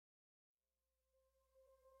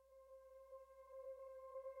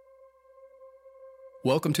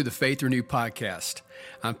Welcome to the Faith Renewed podcast.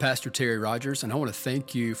 I'm Pastor Terry Rogers, and I want to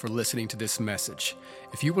thank you for listening to this message.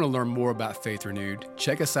 If you want to learn more about Faith Renewed,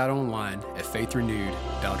 check us out online at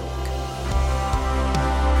faithrenewed.org.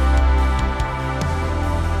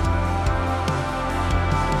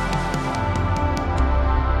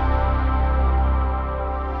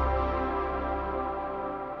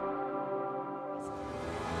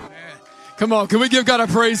 Come on, can we give God a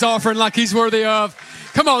praise offering like He's worthy of?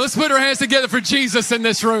 Come on, let's put our hands together for Jesus in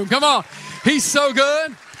this room. Come on, He's so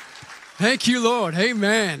good. Thank you, Lord.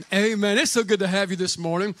 Amen. Amen. It's so good to have you this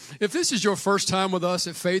morning. If this is your first time with us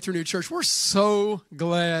at Faith Renewed Church, we're so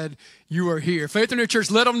glad you are here. Faith Renewed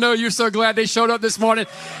Church, let them know you're so glad they showed up this morning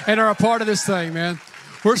and are a part of this thing, man.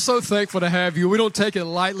 We're so thankful to have you. We don't take it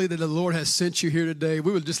lightly that the Lord has sent you here today.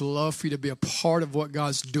 We would just love for you to be a part of what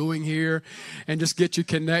God's doing here and just get you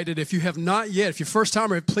connected. If you have not yet, if you're first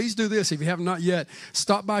timer, please do this. If you have not yet,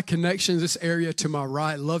 stop by Connections, this area to my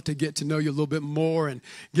right. Love to get to know you a little bit more and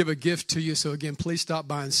give a gift to you. So again, please stop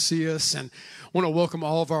by and see us. And I want to welcome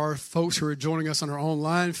all of our folks who are joining us on our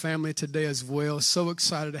online family today as well. So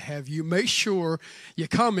excited to have you. Make sure you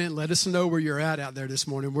comment. Let us know where you're at out there this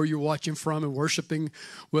morning, where you're watching from and worshiping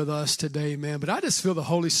with us today, man. But I just feel the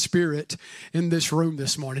Holy Spirit in this room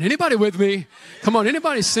this morning. Anybody with me? Come on,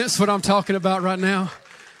 anybody sense what I'm talking about right now?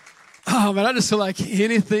 Oh, man, I just feel like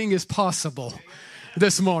anything is possible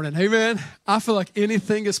this morning. Amen. I feel like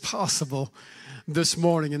anything is possible this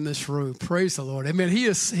morning in this room. Praise the Lord. Amen. He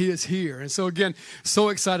is here. And so again, so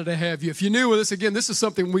excited to have you. If you're new with us, again, this is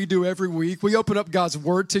something we do every week. We open up God's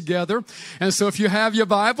Word together. And so if you have your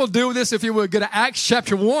Bible, do this if you would. Go to Acts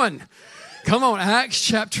chapter 1. Come on, Acts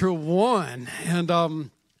chapter 1. And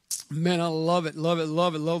man, I love it,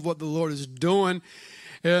 love what the Lord is doing.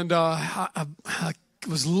 And I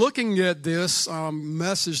was looking at this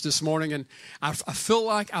message this morning, and I feel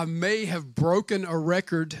like I may have broken a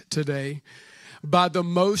record today by the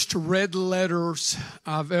most red letters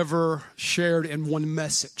I've ever shared in one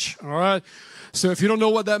message, all right? So if you don't know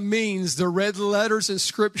what that means, the red letters in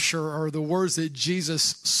Scripture are the words that Jesus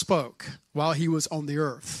spoke while He was on the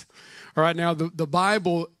earth. All right, now the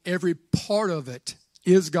Bible, every part of it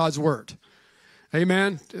is God's Word.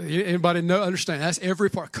 Amen? Anybody understand? That's every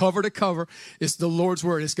part, cover to cover. It's the Lord's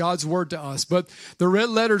Word. It's God's Word to us. But the red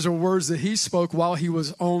letters are words that He spoke while He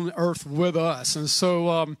was on earth with us. And so,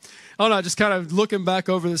 I don't know, just kind of looking back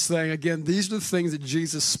over this thing, again, these are the things that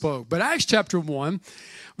Jesus spoke. But Acts chapter 1,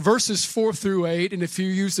 verses 4 through 8, and if you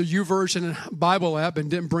use the YouVersion Bible app and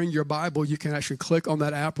didn't bring your Bible, you can actually click on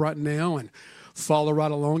that app right now and follow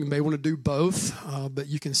right along. You may want to do both, but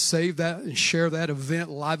you can save that and share that event,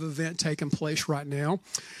 live event taking place right now.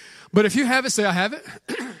 But if you have it, say, I have it.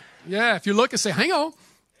 Yeah, if you look and say, hang on.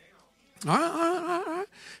 All right.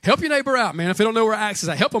 Help your neighbor out, man. If they don't know where Acts is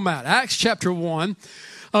at, help them out. Acts chapter 1,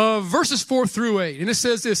 verses 4 through 8. And it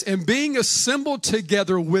says this, and being assembled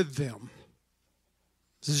together with them.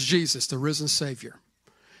 This is Jesus, the risen Savior.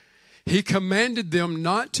 He commanded them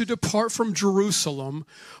not to depart from Jerusalem,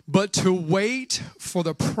 but to wait for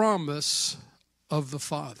the promise of the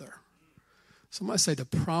Father. Somebody say the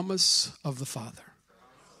promise of the Father.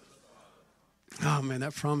 Oh, man,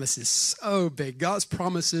 that promise is so big. God's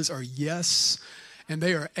promises are yes, and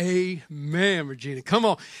they are amen, Regina. Come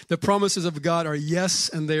on. The promises of God are yes,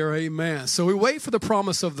 and they are amen. So we wait for the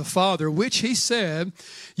promise of the Father, which He said,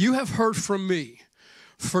 you have heard from me.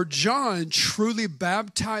 For John truly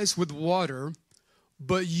baptized with water,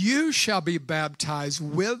 but you shall be baptized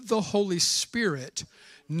with the Holy Spirit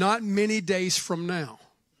not many days from now.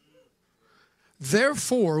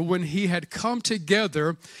 Therefore, when he had come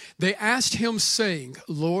together, they asked him, saying,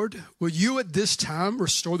 Lord, will you at this time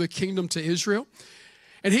restore the kingdom to Israel?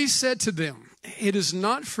 And he said to them, it is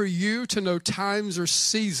not for you to know times or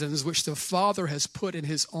seasons which the Father has put in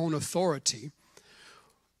His own authority,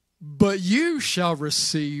 but you shall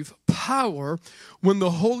receive power when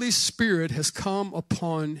the Holy Spirit has come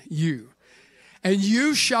upon you. And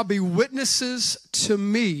you shall be witnesses to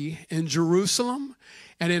me in Jerusalem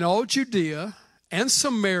and in all Judea and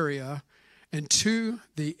Samaria and to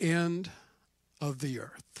the end of the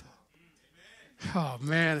earth. Oh,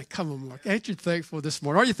 man, come on, Mark. Ain't you thankful this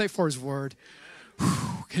morning? Are you thankful for His Word?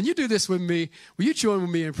 Can you do this with me? Will you join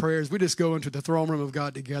with me in prayers? We just go into the throne room of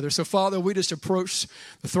God together. So, Father, we just approach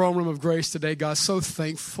the throne room of grace today, God, so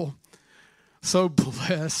thankful, so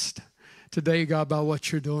blessed today, God, by what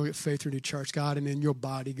you're doing at Faith Renewed Church, God, and in your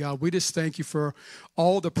body, God. We just thank you for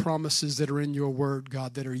all the promises that are in your word,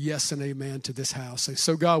 God, that are yes and amen to this house. And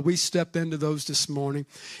so, God, we step into those this morning,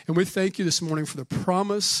 and we thank you this morning for the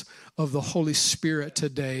promise of the Holy Spirit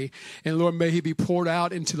today. And Lord, may he be poured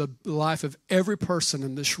out into the life of every person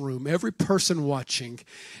in this room, every person watching,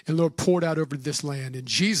 and Lord, poured out over this land in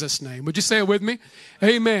Jesus' name. Would you say it with me?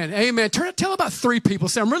 Amen. Amen. Tell about 3 people.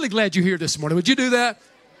 Say, I'm really glad you're here this morning. Would you do that?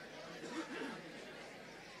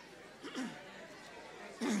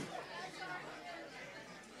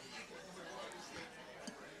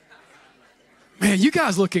 Man, you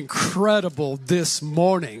guys look incredible this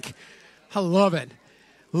morning. I love it.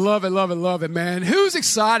 Love it, love it, love it, man. Who's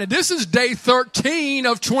excited? This is day 13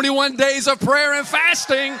 of 21 days of prayer and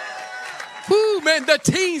fasting. Woo, man, the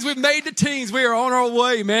teens, we've made the teens. We are on our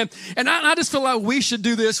way, man. And I just feel like we should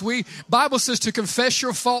do this. Bible says to confess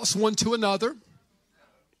your faults one to another.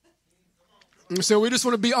 So we just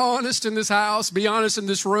want to be honest in this house, be honest in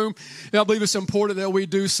this room. And I believe it's important that we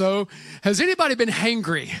do so. Has anybody been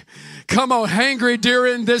hangry? Come on, hangry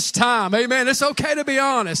during this time. Amen. It's okay to be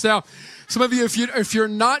honest. Now, some of you, if you're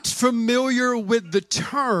not familiar with the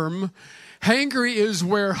term, hangry is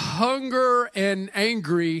where hunger and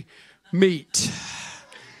angry meet.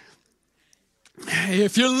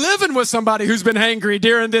 If you're living with somebody who's been hangry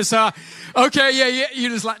during this, okay, yeah, you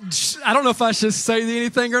just like, I don't know if I should say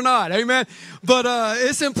anything or not, amen? But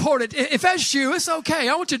it's important. If that's you, it's okay.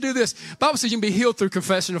 I want you to do this. The Bible says you can be healed through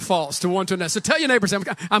confession of faults to one to another. So tell your neighbors,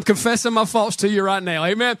 I'm confessing my faults to you right now,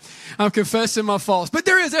 amen? I'm confessing my faults. But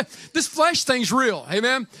this flesh thing's real,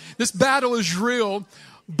 amen? This battle is real,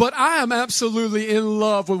 but I am absolutely in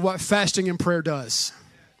love with what fasting and prayer does.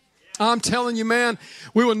 I'm telling you, man,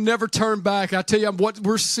 we will never turn back. I tell you what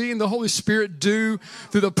we're seeing the Holy Spirit do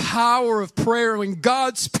through the power of prayer. When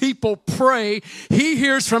God's people pray, he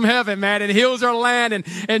hears from heaven, man, and heals our land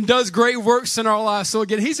and does great works in our lives. So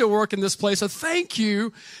again, he's at work in this place. So thank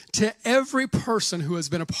you to every person who has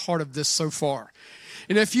been a part of this so far.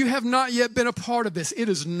 And if you have not yet been a part of this, it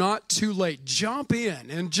is not too late. Jump in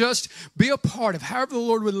and just be a part of however the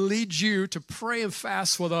Lord would lead you to pray and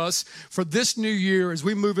fast with us for this new year as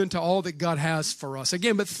we move into all that God has for us.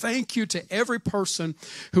 Again, but thank you to every person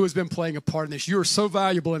who has been playing a part in this. You are so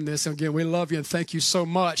valuable in this. And again, we love you and thank you so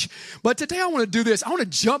much. But today I want to do this. I want to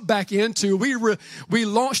jump back into, we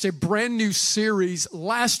launched a brand new series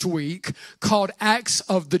last week called Acts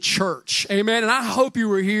of the Church. Amen. And I hope you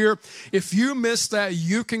were here. If you missed that,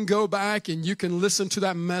 you can go back and you can listen to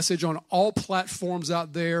that message on all platforms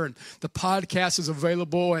out there, and the podcast is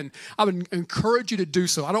available, and I would encourage you to do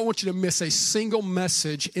so. I don't want you to miss a single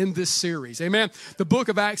message in this series. Amen. The book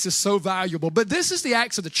of Acts is so valuable, but this is the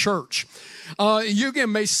Acts of the Church. You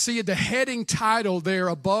again may see the heading title there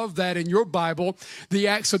above that in your Bible, the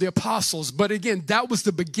Acts of the Apostles. But again, that was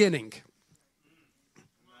the beginning.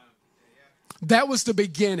 That was the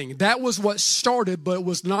beginning. That was what started, but it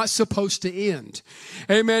was not supposed to end.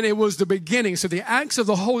 Amen. It was the beginning. So the acts of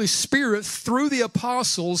the Holy Spirit through the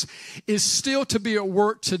apostles is still to be at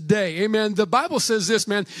work today. Amen. The Bible says this,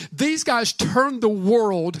 man, these guys turned the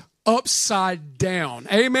world upside down.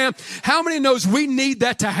 Amen. How many knows we need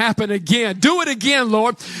that to happen again? Do it again,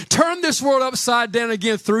 Lord. Turn this world upside down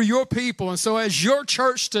again through your people. And so as your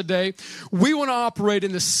church today, we want to operate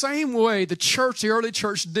in the same way the early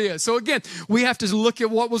church did. So again, we have to look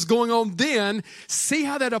at what was going on then, see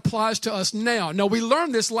how that applies to us now. Now, we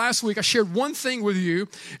learned this last week. I shared one thing with you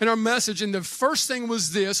in our message, and the first thing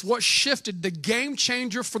was this, what shifted the game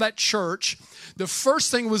changer for that church. The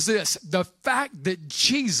first thing was this, the fact that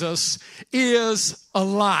Jesus is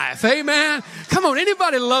alive. Amen. Come on,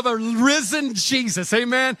 anybody love a risen Jesus?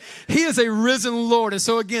 Amen. He is a risen Lord. And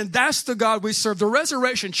so again, that's the God we serve. The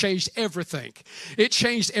resurrection changed everything. It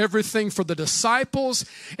changed everything for the disciples,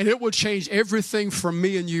 and it will change everything for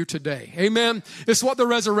me and you today. Amen. It's what the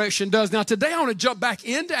resurrection does. Now today I want to jump back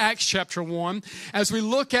into Acts chapter 1 as we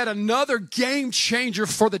look at another game changer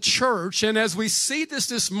for the church. And as we see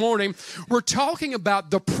this morning, we're talking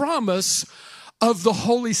about the promise of the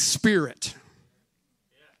Holy Spirit.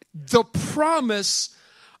 The promise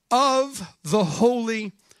of the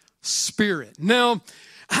Holy Spirit. Now,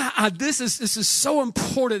 this is so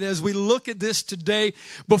important as we look at this today.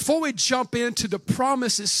 Before we jump into the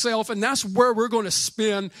promise itself, and that's where we're going to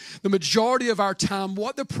spend the majority of our time,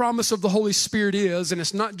 what the promise of the Holy Spirit is, and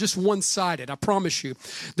it's not just one-sided, I promise you.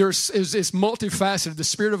 It's multifaceted. The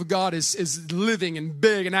Spirit of God is living and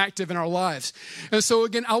big and active in our lives. And so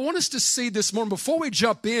again, I want us to see this morning, before we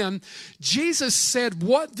jump in, Jesus said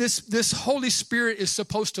what this Holy Spirit is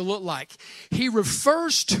supposed to look like. He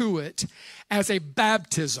refers to it as a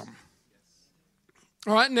baptism.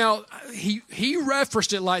 All right, now, he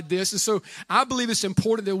referenced it like this, and so I believe it's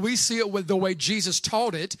important that we see it with the way Jesus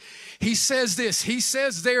taught it. He says this. He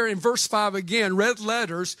says there in verse 5 again, red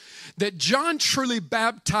letters, that John truly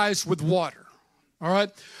baptized with water. All right,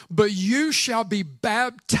 but you shall be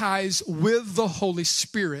baptized with the Holy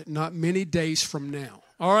Spirit not many days from now.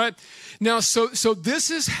 All right. Now, so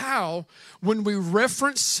this is how, when we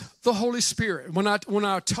reference the Holy Spirit, when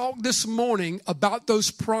I talk this morning about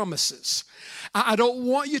those promises, I don't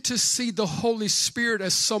want you to see the Holy Spirit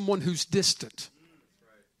as someone who's distant.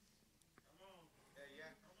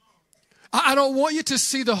 I don't want you to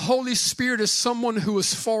see the Holy Spirit as someone who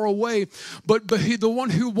is far away, but the one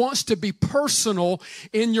who wants to be personal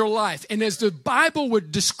in your life. And as the Bible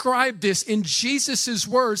would describe this in Jesus'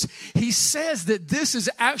 words, he says that this is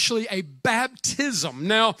actually a baptism.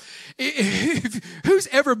 Now, who's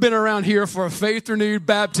ever been around here for a Faith Renewed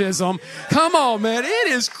baptism? Come on, man. It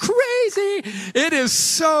is crazy. It is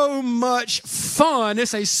so much fun.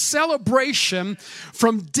 It's a celebration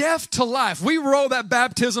from death to life. We roll that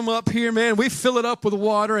baptism up here, man. We fill it up with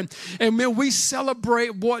water, and man, we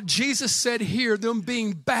celebrate what Jesus said here, them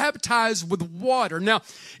being baptized with water. Now,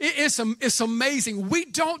 it's amazing. We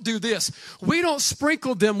don't do this. We don't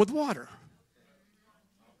sprinkle them with water.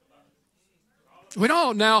 We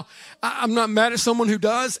don't. Now, I'm not mad at someone who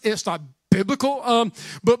does. It's not biblical,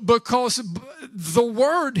 but because the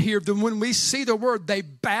word here, when we see the word, they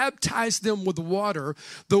baptize them with water.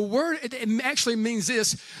 The word, it actually means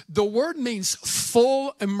this. The word means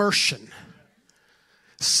full immersion.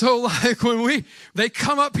 So like when they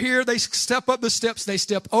come up here, they step up the steps, they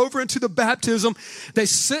step over into the baptism, they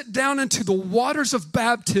sit down into the waters of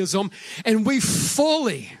baptism, and we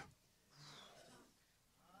fully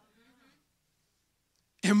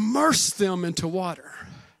immerse them into water.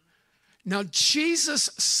 Now,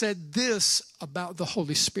 Jesus said this about the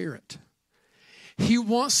Holy Spirit. He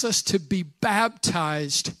wants us to be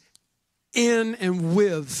baptized in and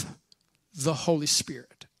with the Holy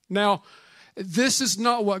Spirit. Now, this is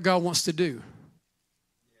not what God wants to do.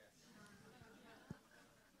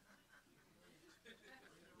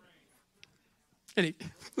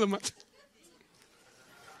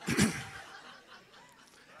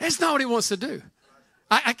 That's not what he wants to do.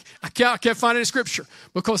 I can't find it in Scripture,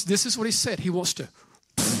 because this is what he said. He wants to.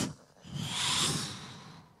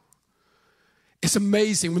 It's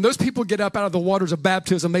amazing. When those people get up out of the waters of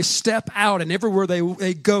baptism, they step out, and everywhere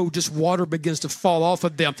they go, just water begins to fall off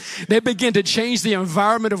of them. They begin to change the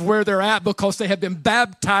environment of where they're at because they have been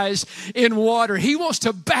baptized in water. He wants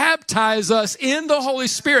to baptize us in the Holy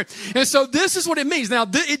Spirit. And so this is what it means. Now,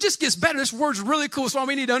 it just gets better. This word's really cool. So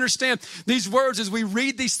we need to understand these words as we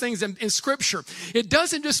read these things in Scripture. It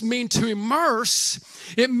doesn't just mean to immerse.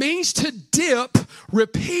 It means to dip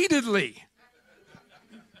repeatedly.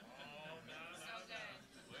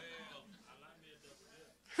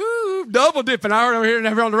 Double dipping. I heard over here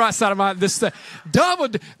on the right side of this thing. Double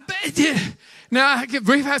dip. Now,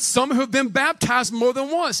 we've had some who have been baptized more than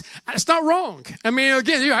once. It's not wrong. I mean,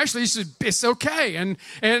 again, it's okay. And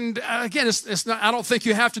again, it's not. I don't think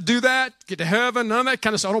you have to do that, get to heaven, none of that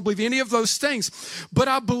kind of stuff. I don't believe any of those things. But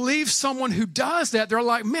I believe someone who does that, they're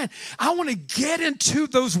like, man, I want to get into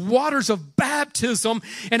those waters of baptism,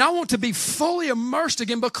 and I want to be fully immersed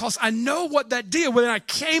again, because I know what that did when I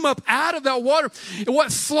came up out of that water and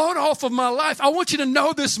what flowed off of my life. I want you to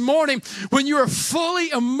know this morning, when you are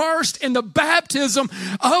fully immersed in the baptism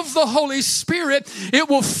of the Holy Spirit, it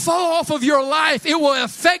will fall off of your life. It will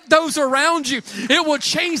affect those around you. It will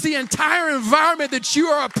change the entire environment that you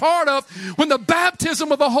are a part of when the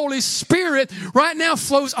baptism of the Holy Spirit right now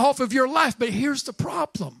flows off of your life. But here's the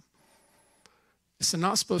problem. It's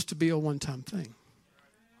not supposed to be a one-time thing.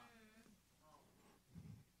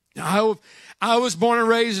 Now, I was born and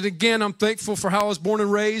raised, and again, I'm thankful for how I was born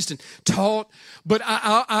and raised and taught. But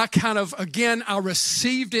I kind of, again, I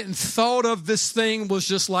received it and thought of this thing was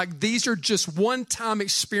just like, these are just one-time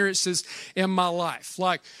experiences in my life.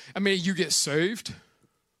 Like, I mean, you get saved,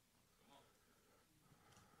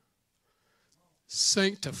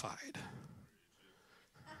 sanctified,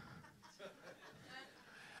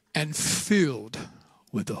 and filled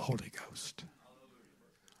with the Holy Ghost.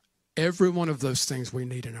 Every one of those things we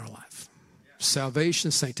need in our life. Salvation,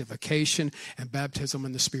 sanctification, and baptism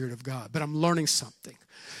in the Spirit of God. But I'm learning something.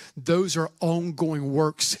 Those are ongoing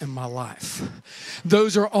works in my life.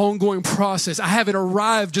 Those are ongoing process. I haven't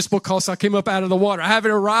arrived just because I came up out of the water. I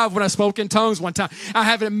haven't arrived when I spoke in tongues one time. I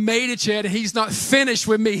haven't made it yet, and he's not finished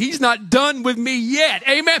with me. He's not done with me yet.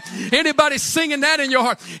 Amen. Anybody singing that in your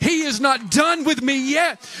heart? He is not done with me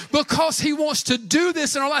yet, because he wants to do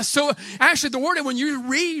this in our lives. So actually the word, when you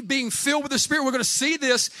read being filled with the Spirit, we're going to see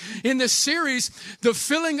this in this series. The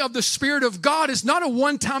filling of the Spirit of God is not a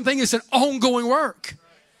one-time thing. It's an ongoing work.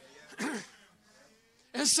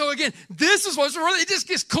 And so again, this is what's really, it just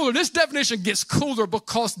gets cooler. This definition gets cooler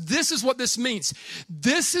because this is what this means.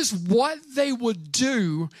 This is what they would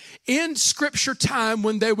do in Scripture time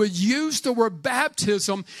when they would use the word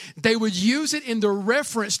baptism. They would use it in the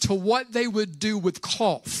reference to what they would do with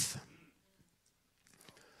cloth.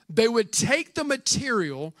 They would take the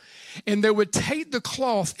material and they would take the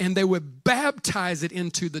cloth and they would baptize it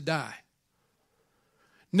into the dye.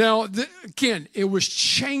 Now, again, it was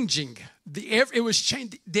changing. It was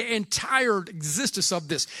changing the entire existence of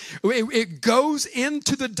this. It goes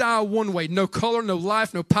into the dye one way. No color, no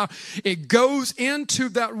life, no power. It goes into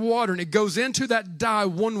that water and it goes into that dye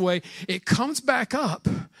one way. It comes back up.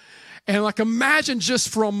 And like imagine just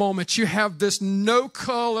for a moment, you have this no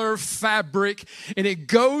color fabric and it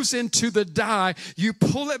goes into the dye. You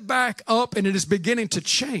pull it back up and it is beginning to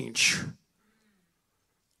change.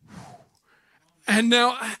 And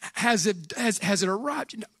now, has it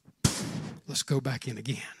arrived? Let's go back in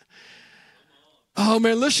again. Oh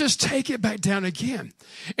man, let's just take it back down again.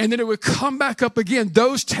 And then it would come back up again.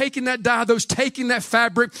 Those taking that dye, those taking that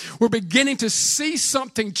fabric, were beginning to see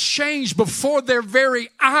something change before their very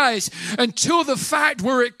eyes, until the fact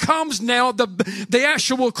where it comes now, the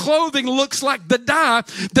actual clothing looks like the dye.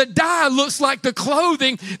 The dye looks like the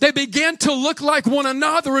clothing. They begin to look like one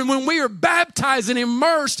another. And when we are baptized and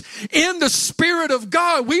immersed in the Spirit of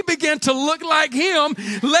God, we begin to look like him,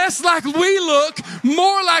 less like we look,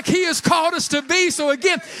 more like he has called us to be. So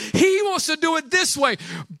again, he wants to do it this way.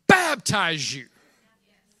 Baptize you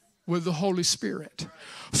with the Holy Spirit.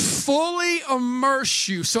 Fully immerse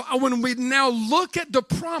you. So when we now look at the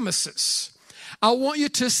promises, I want you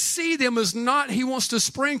to see them as not he wants to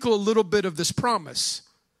sprinkle a little bit of this promise,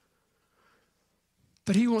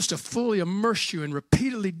 but he wants to fully immerse you and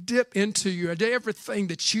repeatedly dip into you everything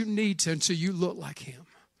that you need to until you look like him.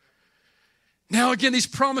 Now, again, these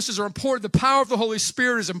promises are important. The power of the Holy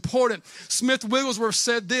Spirit is important. Smith Wigglesworth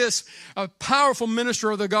said this, a powerful minister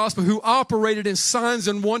of the gospel who operated in signs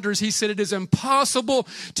and wonders. He said, it is impossible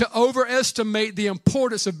to overestimate the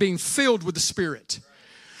importance of being filled with the Spirit.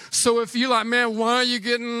 So if you're like, man, why are you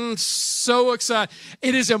getting so excited?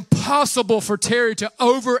 It is impossible for Terry to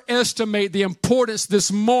overestimate the importance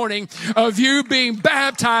this morning of you being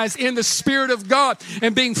baptized in the Spirit of God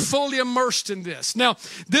and being fully immersed in this. Now,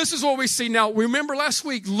 this is what we see. Now, remember last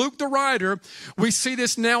week, Luke the writer, we see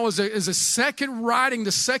this now as a second writing,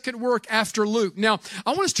 the second work after Luke. Now, I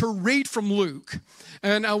want us to read from Luke.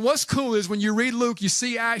 And what's cool is when you read Luke, you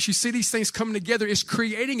see Acts, you see these things coming together. It's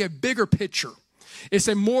creating a bigger picture. It's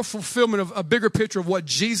a more fulfillment of a bigger picture of what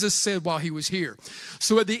Jesus said while he was here.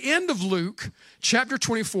 So at the end of Luke, chapter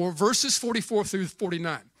 24, verses 44 through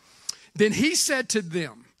 49, then he said to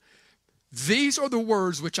them, these are the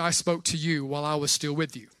words which I spoke to you while I was still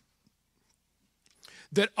with you,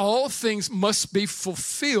 that all things must be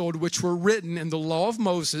fulfilled which were written in the law of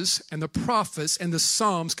Moses and the prophets and the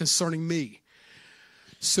Psalms concerning me.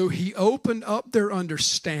 So he opened up their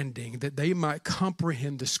understanding that they might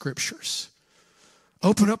comprehend the scriptures.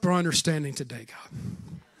 Open up our understanding today,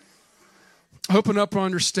 God. Open up our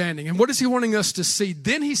understanding. And what is he wanting us to see?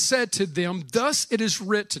 Then he said to them, thus it is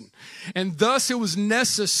written, and thus it was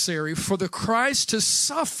necessary for the Christ to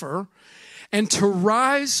suffer and to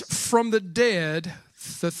rise from the dead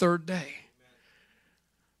the third day.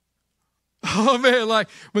 Oh man, like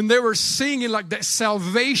when they were singing like that,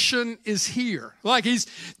 salvation is here. Like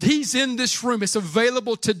he's in this room. It's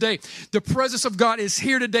available today. The presence of God is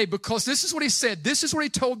here today because this is what he said. This is what he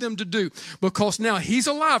told them to do because now he's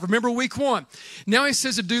alive. Remember week 1. Now he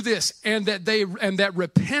says to do this and that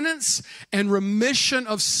repentance and remission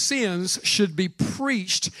of sins should be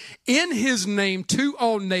preached in his name to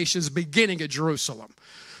all nations beginning at Jerusalem.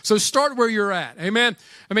 So start where you're at. Amen.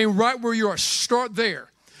 I mean, right where you are, start there.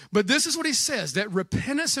 But this is what he says, that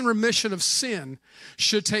repentance and remission of sin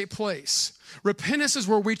should take place. Repentance is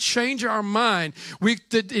where we change our mind.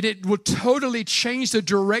 It will totally change the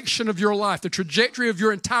direction of your life. The trajectory of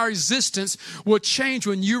your entire existence will change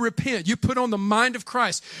when you repent. You put on the mind of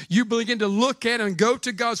Christ. You begin to look at and go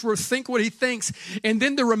to God's word, think what he thinks, and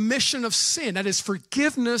then the remission of sin. That is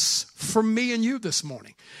forgiveness for me and you this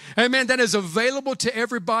morning. Amen. That is available to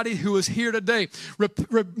everybody who is here today.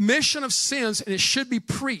 Remission of sins, and it should be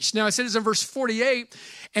preached. Now, it says in verse 48,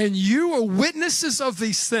 and you are witnesses of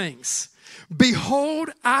these things. Behold,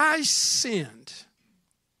 I send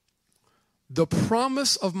the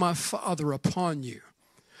promise of my Father upon you.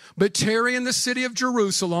 But tarry in the city of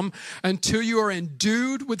Jerusalem until you are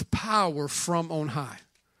endued with power from on high.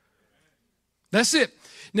 That's it.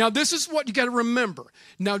 Now, this is what you got to remember.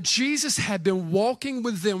 Now, Jesus had been walking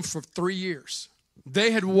with them for 3 years.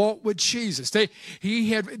 They had walked with Jesus. They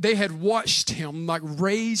had watched him like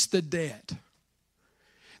raise the dead.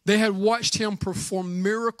 They had watched him perform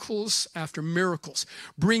miracles after miracles,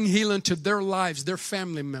 bring healing to their lives, their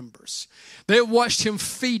family members. They had watched him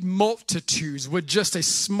feed multitudes with just a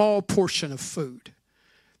small portion of food.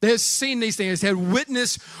 They had seen these things, they had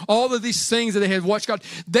witnessed all of these things that they had watched God.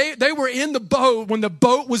 They were in the boat when the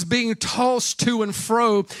boat was being tossed to and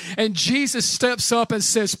fro, and Jesus steps up and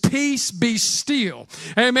says, peace be still.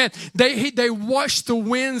 Amen. They watched the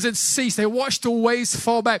winds and cease. They watched the waves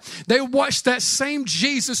fall back. They watched that same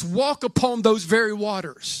Jesus walk upon those very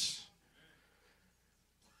waters.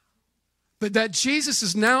 But that Jesus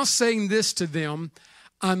is now saying this to them,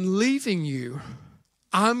 I'm leaving you.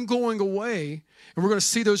 I'm going away. And we're going to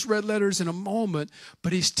see those red letters in a moment.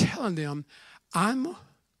 But he's telling them, I'm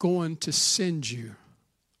going to send you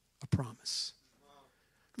a promise.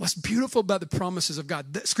 What's beautiful about the promises of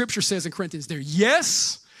God, Scripture says in Corinthians, they're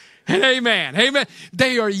yes and amen. Amen.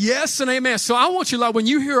 They are yes and amen. So I want you, like, when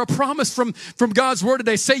you hear a promise from God's word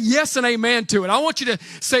today, say yes and amen to it. I want you to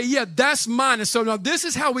say, yeah, that's mine. And so now this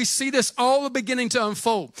is how we see this all beginning to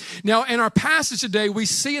unfold. Now, in our passage today, we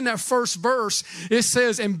see in that first verse, it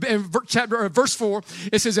says in verse 4,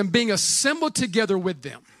 it says, and being assembled together with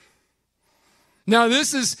them. Now,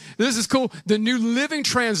 this is cool. The New Living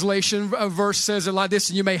Translation verse says it like this,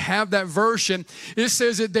 and you may have that version. It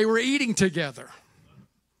says that they were eating together.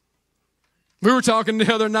 We were talking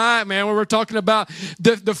the other night, man, we were talking about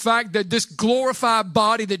the fact that this glorified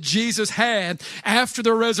body that Jesus had after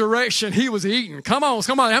the resurrection, he was eating. Come on.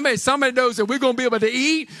 Somebody knows that we're going to be able to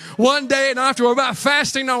eat one day, not have to worry about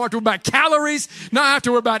fasting, not have to worry about calories, not have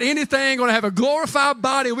to worry about anything. Going to have a glorified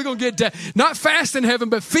body. We're going to get to not fast in heaven,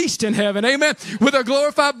 but feast in heaven. Amen. With a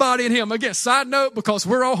glorified body in him. Again, side note, because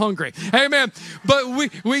we're all hungry. Amen. But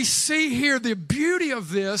we see here the beauty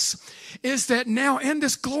of this is that now in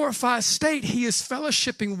this glorified state, he is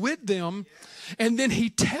fellowshipping with them, and then he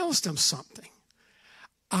tells them something.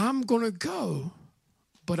 I'm going to go,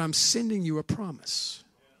 but I'm sending you a promise.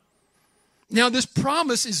 Now, this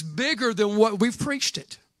promise is bigger than what we've preached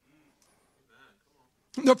it.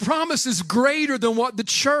 The promise is greater than what the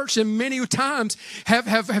church and many times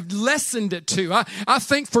have lessened it to. I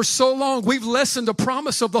think for so long we've lessened the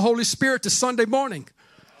promise of the Holy Spirit to Sunday morning,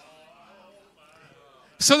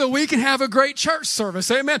 so that we can have a great church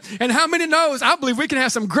service. Amen. And how many knows, I believe we can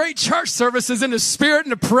have some great church services in the spirit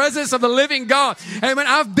and the presence of the living God. Amen.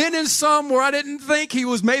 I've been in some where I didn't think he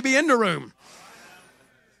was maybe in the room.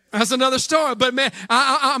 That's another story. But man,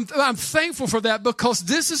 I'm thankful for that, because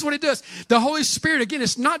this is what it does. The Holy Spirit, again,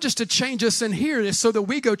 it's not just to change us in here. It's so that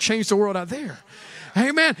we go change the world out there.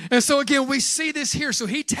 Amen. And so again, we see this here. So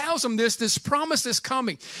he tells them this promise is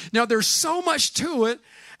coming. Now there's so much to it.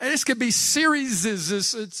 And this could be series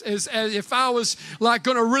as if I was like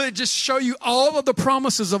going to really just show you all of the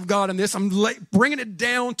promises of God in this. I'm bringing it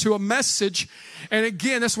down to a message. And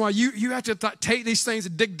again, that's why you have to take these things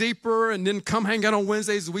and dig deeper and then come hang out on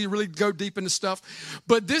Wednesdays. We really go deep into stuff.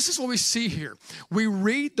 But this is what we see here. We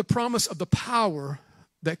read the promise of the power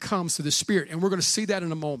that comes through the Spirit. And we're going to see that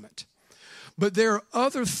in a moment. But there are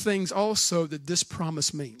other things also that this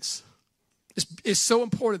promise means. It's so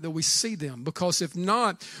important that we see them, because if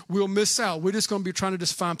not, we'll miss out. We're just going to be trying to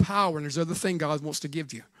just find power, and there's other thing God wants to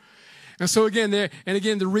give you. And so again,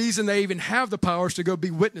 the reason they even have the power is to go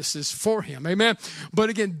be witnesses for him. Amen. But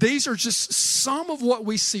again, these are just some of what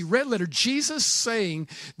we see. Red letter, Jesus saying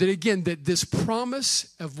that again, that this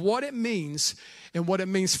promise of what it means and what it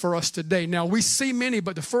means for us today. Now we see many,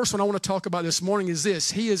 but the first one I want to talk about this morning is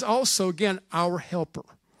this. He is also, again, our helper.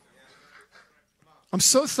 I'm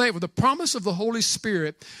so thankful. The promise of the Holy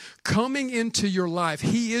Spirit coming into your life.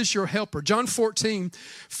 He is your helper. John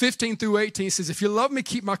 14:15 through 18 says, if you love me,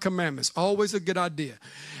 keep my commandments. Always a good idea.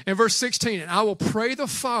 And verse 16, and I will pray the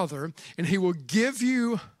Father, and he will give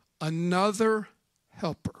you another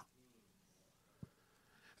helper.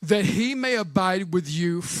 that he may abide with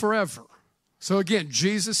you forever. So again,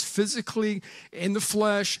 Jesus physically in the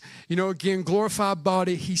flesh, again, glorified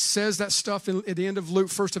body. He says that stuff at the end of Luke,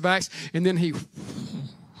 first of Acts, and then he...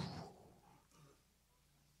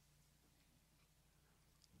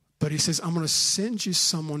 But he says, I'm going to send you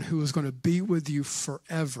someone who is going to be with you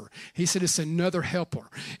forever. He said it's another helper.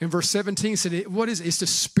 In verse 17, he said, what is it? It's the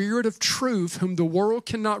Spirit of truth whom the world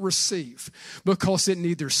cannot receive because it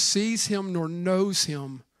neither sees him nor knows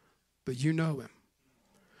him, but you know him.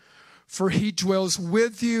 For he dwells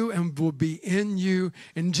with you and will be in you.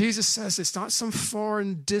 And Jesus says it's not some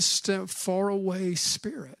foreign, distant, far away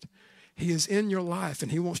spirit. He is in your life,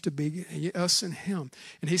 and he wants to be us and him.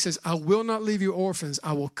 And he says, I will not leave you orphans.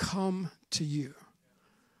 I will come to you.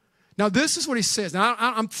 Now, this is what he says. Now,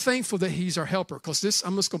 I'm thankful that he's our helper because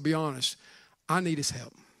I'm just going to be honest. I need his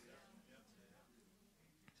help.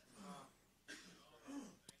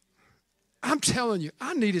 I'm telling you,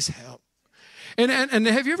 I need his help. And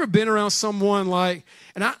have you ever been around someone like,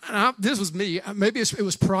 this was me. Maybe it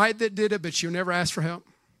was pride that did it, but you never asked for help.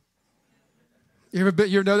 You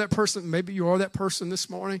know that person? Maybe you are that person this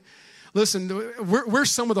morning. Listen, we're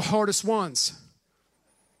some of the hardest ones.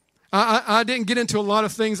 I didn't get into a lot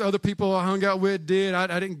of things other people I hung out with did.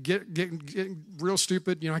 I didn't get real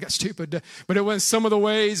stupid. I got stupid, but it was some of the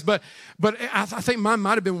ways. But I think mine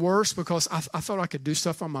might have been worse because I thought I could do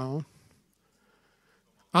stuff on my own.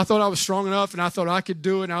 I thought I was strong enough and I thought I could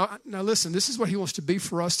do it. Now listen, this is what he wants to be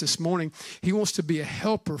for us this morning. He wants to be a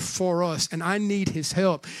helper for us, and I need his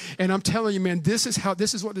help. And I'm telling you, man, this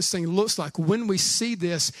is what this thing looks like. When we see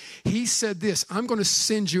this, he said this, I'm going to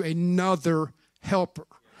send you another helper.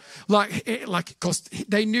 Because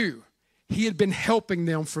they knew he had been helping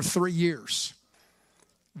them for 3 years.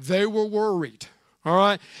 They were worried. All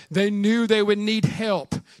right. They knew they would need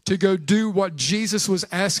help to go do what Jesus was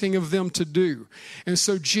asking of them to do. And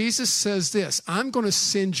so Jesus says this, I'm going to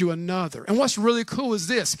send you another. And what's really cool is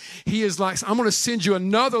this. He is like, I'm going to send you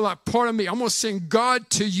another part of me. I'm going to send God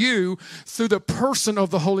to you through the person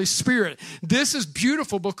of the Holy Spirit. This is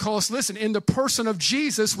beautiful because, listen, in the person of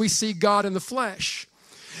Jesus, we see God in the flesh.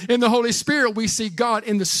 In the Holy Spirit, we see God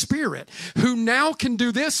in the Spirit, who now can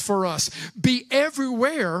do this for us, be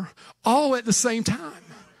everywhere all at the same time.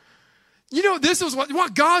 This is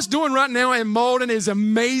what God's doing right now in Malden is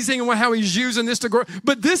amazing, and how he's using this to grow.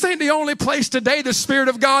 But this ain't the only place today the Spirit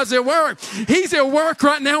of God's at work. He's at work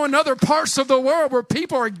right now in other parts of the world where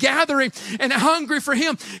people are gathering and hungry for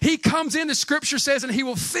him. He comes in, the scripture says, and he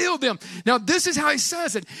will fill them. Now, this is how he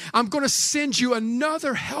says it. I'm going to send you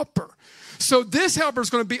another helper. So this helper is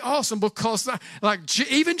going to be awesome because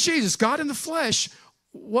even Jesus, God in the flesh,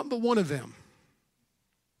 wasn't but one of them.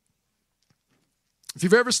 If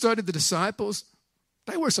you've ever studied the disciples,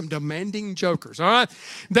 they were some demanding jokers, all right?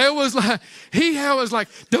 He was like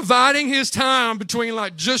dividing his time between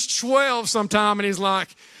just 12 sometime, and he's like,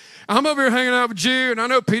 I'm over here hanging out with you, and I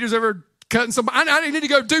know Peter's ever cutting somebody. I need to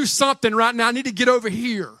go do something right now. I need to get over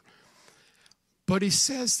here. But he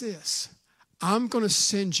says this, I'm going to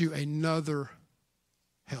send you another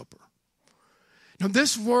helper. Now,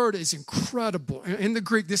 this word is incredible. In the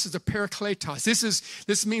Greek, this is a parakletos.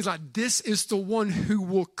 This means this is the one who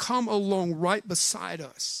will come along right beside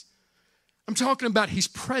us. I'm talking about he's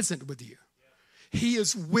present with you. He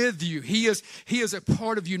is with you. He is a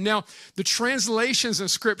part of you. Now, the translations in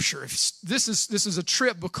Scripture, this is a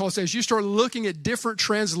trip because as you start looking at different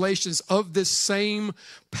translations of this same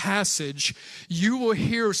passage, you will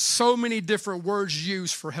hear so many different words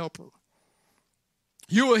used for helper.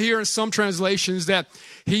 You will hear in some translations that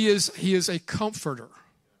he is a comforter.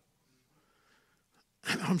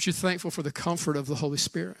 Aren't you thankful for the comfort of the Holy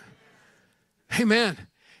Spirit? Amen.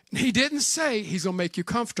 He didn't say he's going to make you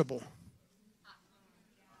comfortable.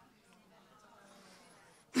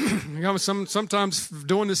 Sometimes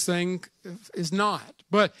doing this thing is not,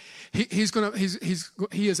 but he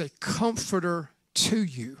is a comforter to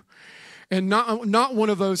you, and not one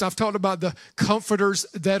of those. I've talked about the comforters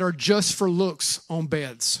that are just for looks on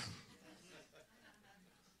beds.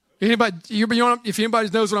 If anybody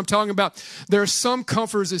knows what I'm talking about, there are some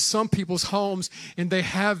comforters in some people's homes, and they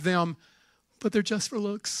have them, but they're just for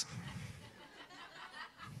looks.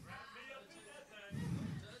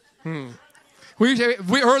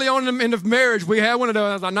 We early on in the marriage, we had one of those.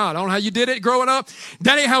 I was like, no, I don't know how you did it growing up.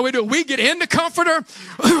 That ain't how we do it. We get in the comforter.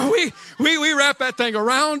 we wrap that thing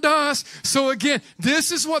around us. So again,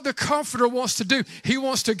 this is what the comforter wants to do. He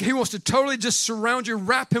wants to totally just surround you,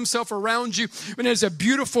 wrap himself around you. And there's a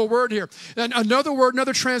beautiful word here. And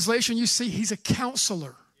another translation, you see, he's a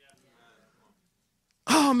counselor.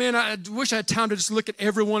 Oh man, I wish I had time to just look at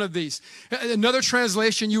every one of these. Another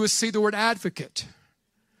translation, you would see the word advocate.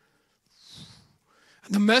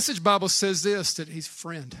 The Message Bible says this, that he's a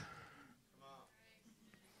friend.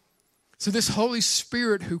 So this Holy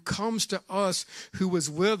Spirit who comes to us, who was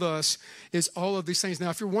with us, is all of these things.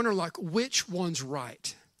 Now, if you're wondering, like, which one's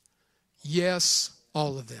right? Yes,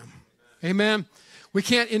 all of them. Amen. We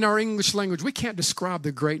can't, in our English language, we can't describe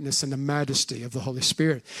the greatness and the majesty of the Holy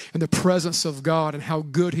Spirit and the presence of God and how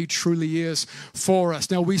good he truly is for us.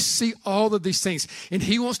 Now, we see all of these things, and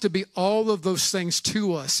he wants to be all of those things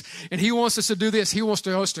to us. And he wants us to do this. He wants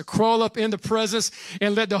us to crawl up in the presence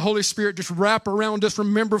and let the Holy Spirit just wrap around us.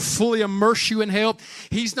 Remember, fully immerse you in help.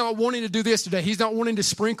 He's not wanting to do this today. He's not wanting to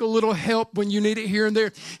sprinkle a little help when you need it here and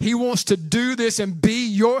there. He wants to do this and be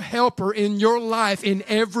your helper in your life in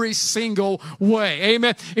every single way.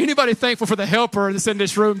 Amen. Anybody thankful for the helper that's in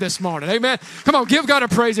this room this morning? Amen. Come on, give God a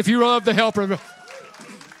praise if you love the helper.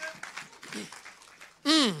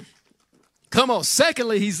 Come on.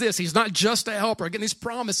 Secondly, he's this. He's not just a helper. Again, his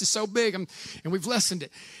promise is so big, and we've lessened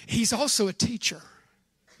it. He's also a teacher.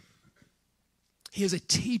 He is a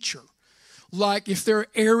teacher. Like if there are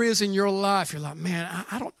areas in your life, you're like, man,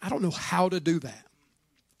 I don't know how to do that.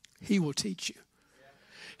 He will teach you.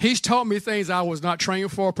 He's taught me things I was not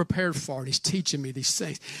trained for or prepared for, and he's teaching me these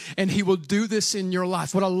things. And he will do this in your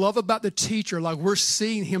life. What I love about the teacher, like we're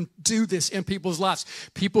seeing him do this in people's lives.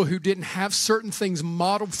 People who didn't have certain things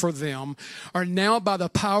modeled for them are now, by the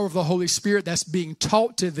power of the Holy Spirit, that's being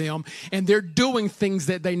taught to them, and they're doing things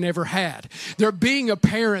that they never had. They're being a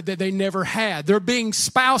parent that they never had. They're being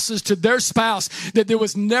spouses to their spouse that there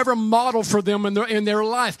was never modeled for them in their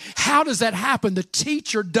life. How does that happen? The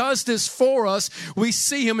teacher does this for us. We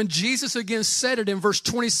see him. And Jesus again said it in verse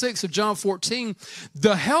 26 of John 14,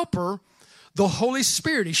 the helper, the Holy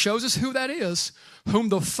Spirit, he shows us who that is, whom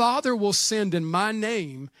the Father will send in my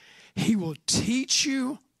name, he will teach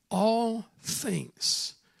you all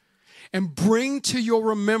things and bring to your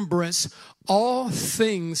remembrance all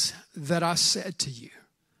things that I said to you.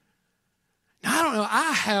 Now, I don't know,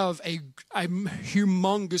 I have a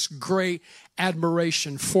humongous, great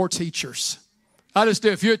admiration for teachers. I just do.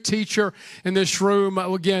 If you're a teacher in this room,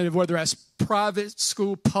 again, whether that's private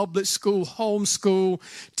school, public school, home school,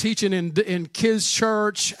 teaching in kids'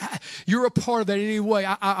 church, you're a part of that anyway.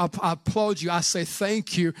 I applaud you. I say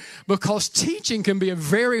thank you, because teaching can be a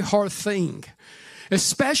very hard thing,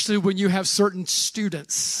 especially when you have certain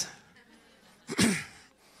students.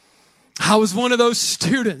 I was one of those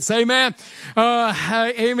students. Amen.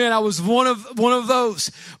 Amen. I was one of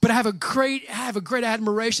those. But I have a great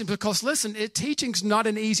admiration, because listen, teaching's not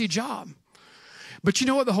an easy job. But you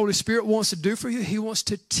know what the Holy Spirit wants to do for you? He wants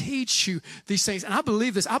to teach you these things. And I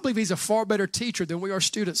believe this. I believe he's a far better teacher than we are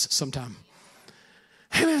students sometimes.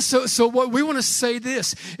 Amen. So what we want to say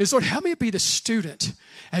this is, Lord, help me be the student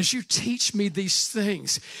as you teach me these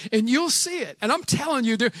things. And you'll see it. And I'm telling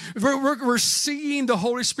you, we're seeing the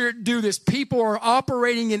Holy Spirit do this. People are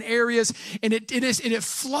operating in areas, and it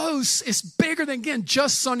flows. It's bigger than, again,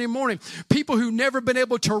 just Sunday morning. People who've never been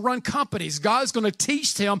able to run companies, God's going to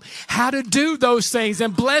teach them how to do those things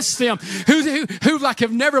and bless them. Who like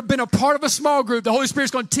have never been a part of a small group, the Holy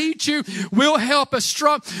Spirit's going to teach you, will help us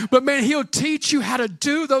strong. But man, he'll teach you how to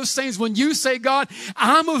do those things when you say, God,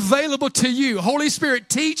 I'm available to you. Holy Spirit,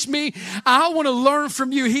 teach me. I want to learn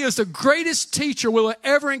from you. He is the greatest teacher we'll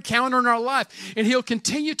ever encounter in our life, and he'll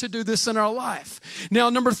continue to do this in our life. Now,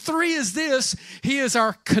 number 3 is this. He is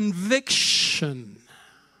our conviction.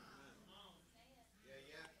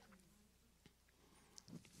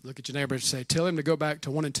 Look at your neighbor and say, tell him to go back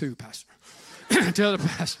to 1 and 2, Pastor. Tell the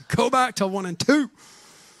pastor, go back to 1 and 2.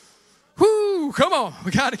 Whoo, come on. We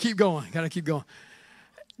got to keep going.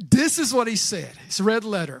 This is what he said. It's a red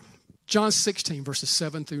letter. John 16, verses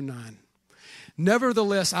 7 through 9.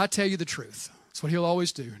 Nevertheless, I tell you the truth. That's what he'll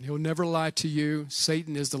always do. And he'll never lie to you.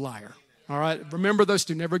 Satan is the liar. All right? Remember those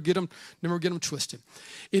two. Never get them twisted.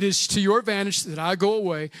 It is to your advantage that I go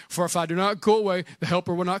away. For if I do not go away, the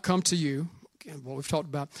helper will not come to you. Again, what we've talked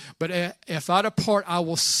about. But if I depart, I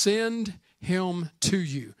will send him to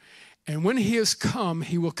you. And when he has come,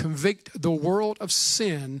 he will convict the world of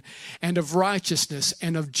sin and of righteousness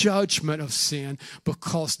and of judgment of sin,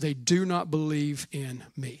 because they do not believe in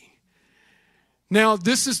me. Now,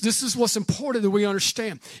 this is what's important that we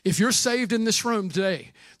understand. If you're saved in this room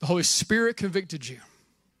today, the Holy Spirit convicted you.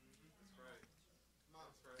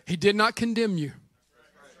 He did not condemn you.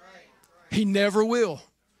 He never will.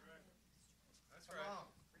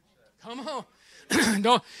 Come on.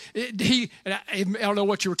 I don't know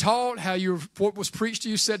what you were taught, what was preached to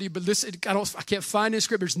you, said to you, but listen, I can't find in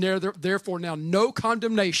scriptures. Therefore now no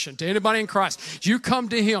condemnation to anybody in Christ. You come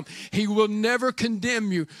to him. He will never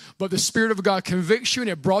condemn you, but the Spirit of God convicts you and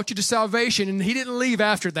it brought you to salvation, and he didn't leave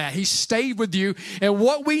after that. He stayed with you. And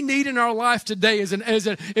what we need in our life today is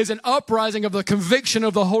an uprising of the conviction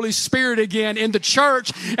of the Holy Spirit again in the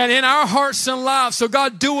church and in our hearts and lives. So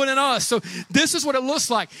God do it in us. So this is what it looks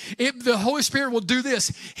like. The Holy Spirit will do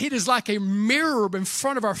this. It is like a mirror in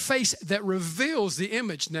front of our face that reveals the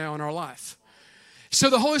image now in our life. So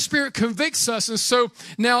the Holy Spirit convicts us. And so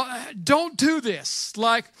now don't do this.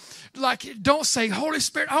 Like don't say, Holy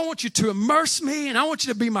Spirit, I want you to immerse me and I want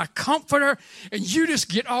you to be my comforter. And you just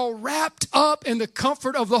get all wrapped up in the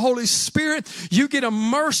comfort of the Holy Spirit. You get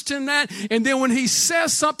immersed in that. And then when he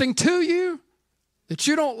says something to you that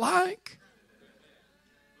you don't like,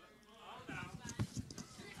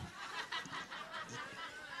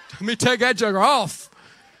 let me take that joker off.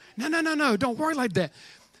 No. Don't worry like that.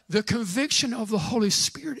 The conviction of the Holy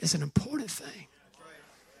Spirit is an important thing.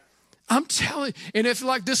 I'm telling you. And if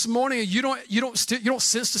like this morning you don't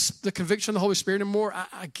sense the conviction of the Holy Spirit anymore,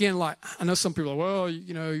 I know some people are, well,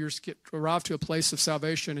 you just arrived to a place of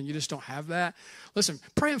salvation and you just don't have that. Listen,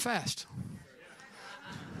 pray and fast.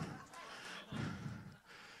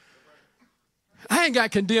 I ain't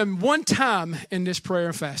got condemned one time in this prayer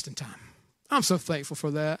and fasting time. I'm so thankful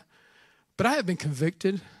for that. But I have been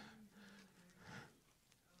convicted.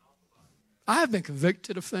 I have been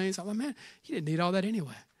convicted of things. I'm like, man, you didn't need all that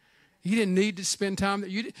anyway. You didn't need to spend time.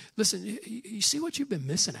 Listen, you see what you've been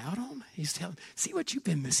missing out on? He's telling me, see what you've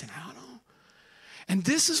been missing out on? And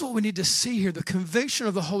this is what we need to see here. The conviction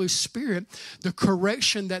of the Holy Spirit, the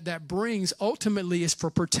correction that brings ultimately is for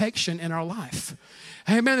protection in our life.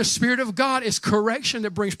 Amen. The Spirit of God is correction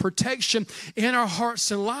that brings protection in our hearts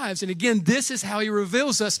and lives. And again, this is how he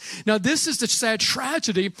reveals us. Now, this is the sad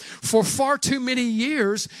tragedy. For far too many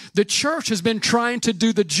years, the church has been trying to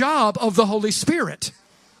do the job of the Holy Spirit.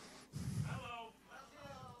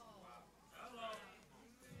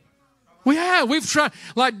 We've tried,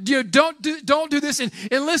 don't do this. And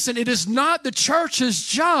listen, it is not the church's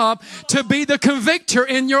job to be the convictor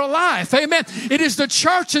in your life. Amen. It is the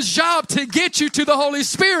church's job to get you to the Holy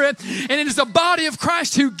Spirit. And it is the body of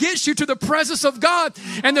Christ who gets you to the presence of God.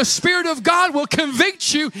 And the Spirit of God will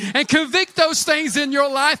convict you and convict those things in your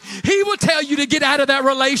life. He will tell you to get out of that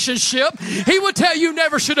relationship. He will tell you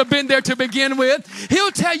never should have been there to begin with.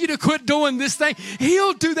 He'll tell you to quit doing this thing.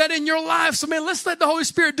 He'll do that in your life. So man, let's let the Holy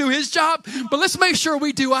Spirit do his job. But let's make sure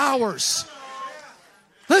we do ours.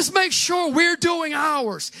 Let's make sure we're doing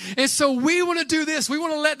ours. And so we want to do this. We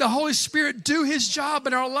want to let the Holy Spirit do his job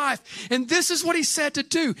in our life. And this is what he said to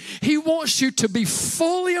do. He wants you to be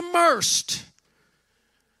fully immersed.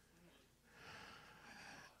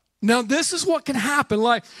 Now, this is what can happen.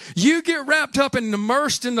 Like, you get wrapped up and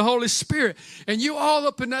immersed in the Holy Spirit, and you all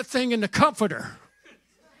up in that thing in the comforter.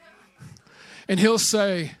 And he'll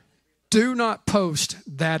say, do not post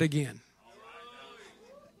that again.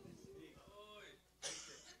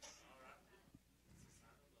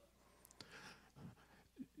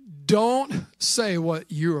 Don't say what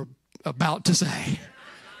you're about to say.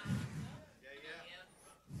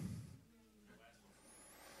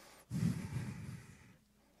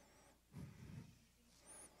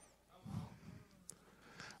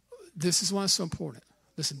 This is why it's so important.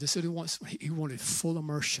 Listen, this is what he wanted full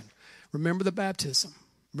immersion. Remember the baptism.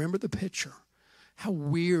 Remember the picture. How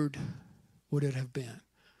weird would it have been?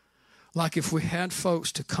 Like if we had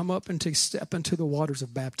folks to come up and to step into the waters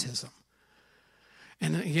of baptism.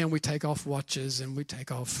 And again, we take off watches and we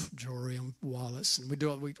take off jewelry and wallets and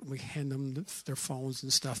we hand them their phones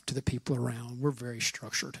and stuff to the people around. We're very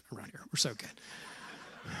structured around here. We're so good.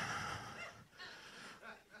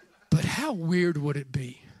 But how weird would it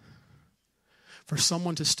be for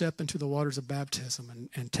someone to step into the waters of baptism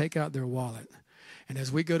and take out their wallet, and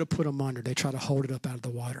as we go to put them under, they try to hold it up out of the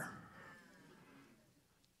water?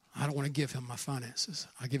 I don't want to give him my finances.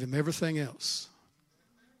 I give him everything else.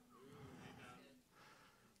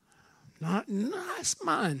 No, it's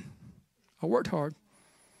mine. I worked hard.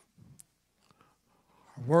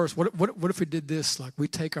 Or worse, what if we did this? Like we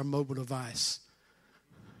take our mobile device.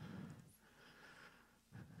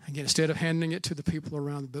 Again, instead of handing it to the people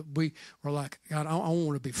around, but we were like, God, I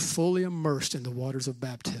want to be fully immersed in the waters of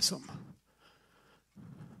baptism.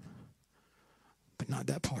 But not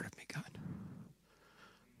that part of me, God.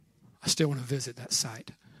 I still want to visit that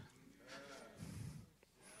site.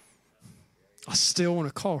 I still want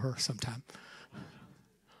to call her sometime.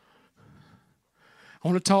 I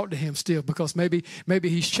want to talk to him still because maybe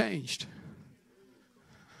he's changed.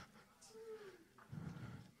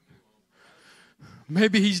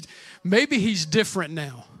 Maybe he's different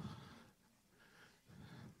now.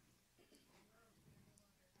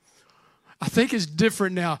 I think it's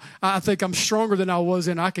different now. I think I'm stronger than I was,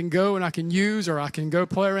 and I can go and I can use, or I can go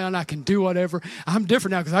play around, I can do whatever. I'm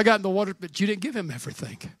different now because I got in the water, but you didn't give him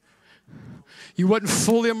everything. You wasn't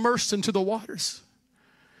fully immersed into the waters.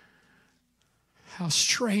 How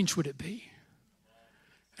strange would it be?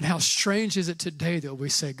 And how strange is it today that we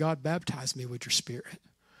say, God, baptize me with your Spirit.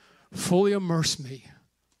 Fully immerse me,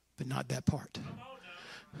 but not that part.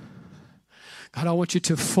 God, I want you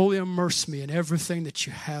to fully immerse me in everything that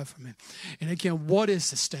you have for me. And again, what is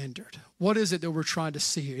the standard? What is it that we're trying to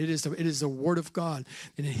see here? It is the Word of God.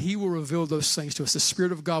 And he will reveal those things to us. The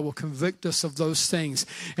Spirit of God will convict us of those things.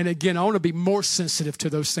 And again, I want to be more sensitive to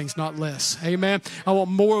those things, not less. Amen? I want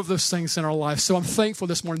more of those things in our life. So I'm thankful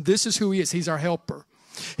this morning. This is who he is. He's our helper.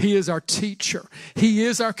 He is our teacher. He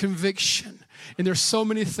is our conviction. And there's so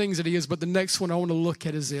many things that he is. But the next one I want to look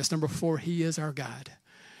at is this. Number 4, he is our guide.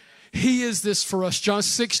 He is this for us. John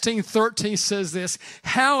 16:13 says this.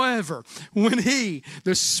 However, when he,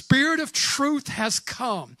 the Spirit of truth, has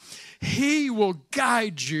come, he will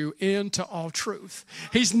guide you into all truth.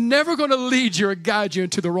 He's never going to lead you or guide you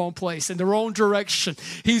into the wrong place, in the wrong direction.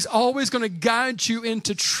 He's always going to guide you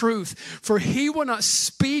into truth. For he will not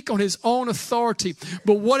speak on his own authority,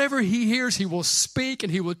 but whatever he hears, he will speak,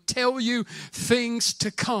 and he will tell you things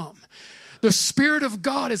to come. The Spirit of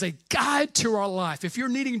God is a guide to our life. If you're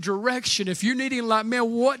needing direction, if you're needing like, man,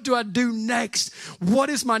 what do I do next? What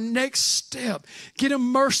is my next step? Get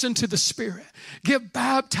immersed into the Spirit. Get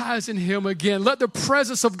baptized in him again. Let the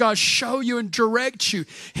presence of God show you and direct you.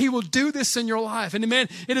 He will do this in your life. And man,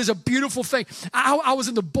 it is a beautiful thing. I was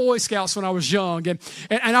in the Boy Scouts when I was young. And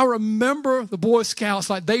I remember the Boy Scouts,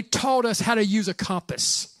 like they taught us how to use a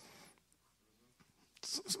compass.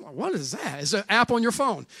 What is that? It's an app on your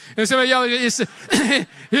phone. And so,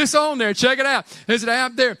 it's on there. Check it out. There's an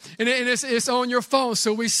app there. And it's on your phone.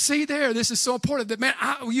 So we see there, this is so important that, man,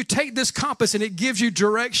 you take this compass and it gives you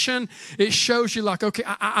direction. It shows you like, okay,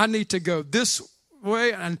 I need to go this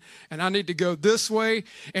way and I need to go this way.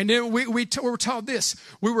 And then we were taught this.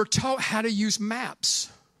 We were taught how to use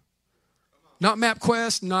maps. Not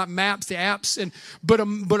MapQuest, not maps, the apps, but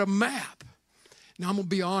a map. Now, I'm going to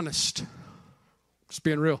be honest. Just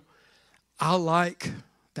being real. I like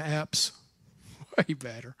the apps way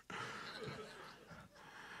better.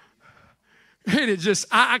 And it just,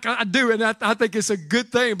 I do, and I think it's a good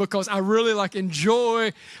thing because I really like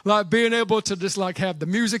enjoy like being able to just like have the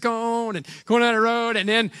music on and going down the road, and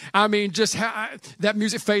then, I mean, just that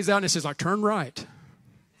music fades out and it says like, turn right.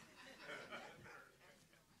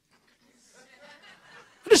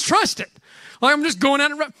 I just trust it. Like I'm just going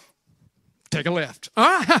down the road. Take a left.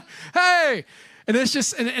 Hey. And it's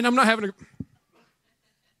just, and I'm not having a...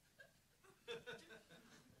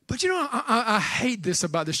 But you know, I hate this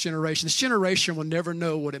about this generation. This generation will never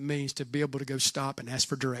know what it means to be able to go stop and ask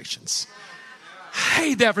for directions. I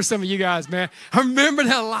hate that for some of you guys, man. I remember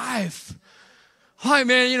that life. Like,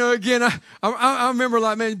 man, you know, again, I remember,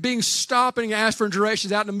 like, man, being stopping and asking for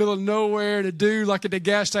directions out in the middle of nowhere to do, like at the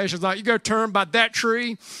gas stations. Like, you go turn by that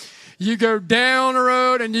tree. You go down the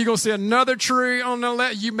road and you're going to see another tree on the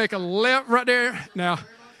left. You make a left right there. Now,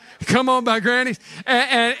 come on by Granny's.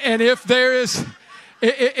 And if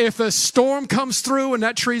if a storm comes through and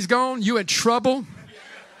that tree's gone, you in trouble.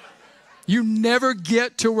 You never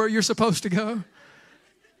get to where you're supposed to go.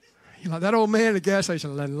 You're like that old man at the gas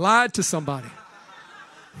station lied to somebody.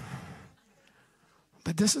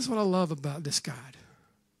 But this is what I love about this God.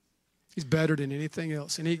 He's better than anything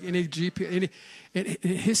else. Any GPS. And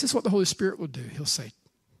this is what the Holy Spirit will do. He'll say,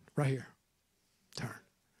 right here, turn.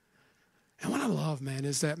 And what I love, man,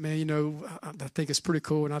 is that, man, you know, I think it's pretty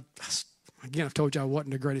cool. And I've told you I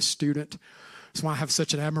wasn't the greatest student. That's why I have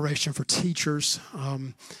such an admiration for teachers.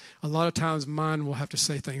 A lot of times mine will have to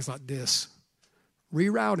say things like this.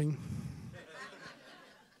 Rerouting.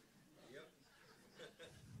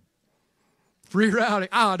 Rerouting.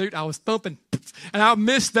 Ah, dude, I was thumping. And I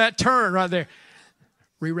missed that turn right there.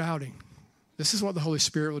 Rerouting. This is what the Holy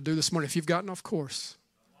Spirit will do this morning. If you've gotten off course,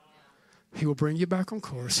 he will bring you back on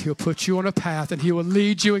course. He'll put you on a path, and he will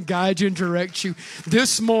lead you and guide you and direct you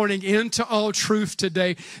this morning into all truth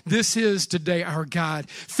today. This is today our guide.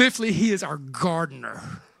 Fifthly, he is our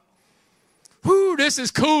gardener. Whoo, this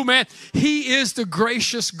is cool, man. He is the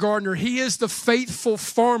gracious gardener. He is the faithful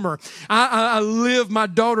farmer. My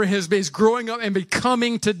daughter is growing up and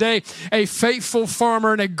becoming today a faithful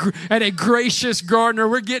farmer and a gracious gardener.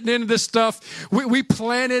 We're getting into this stuff. We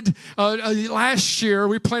planted, last year,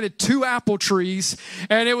 we planted 2 apple trees,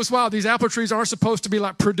 and it was wild. These apple trees aren't supposed to be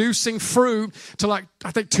like producing fruit to like,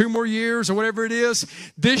 I think 2 more years or whatever it is.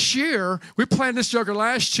 This year, we planted this joker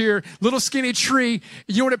last year, little skinny tree.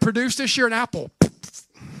 You know what it produced this year? An apple.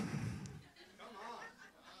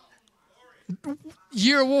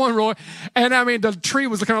 Year 1, Roy. And I mean, the tree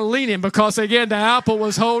was kind of leaning because, again, the apple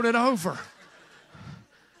was holding it over.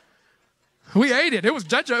 We ate it. It was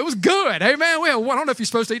good. Hey, man, I don't know if you're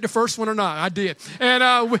supposed to eat the first one or not. I did. And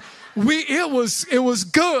it was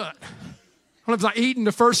good. I don't know if it's like eating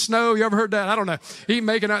the first snow. You ever heard that? I don't know.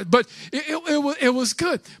 But it was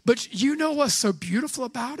good. But you know what's so beautiful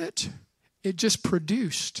about it? It just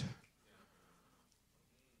produced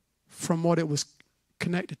from what it was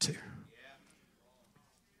connected to.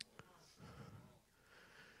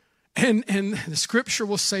 And the scripture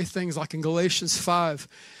will say things like in Galatians 5,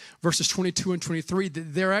 verses 22 and 23,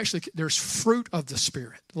 that there's fruit of the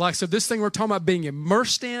Spirit. Like, so this thing we're talking about being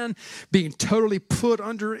immersed in, being totally put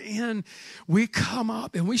under in, we come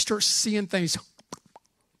up and we start seeing things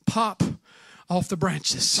pop off the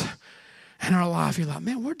branches in our life. You're like,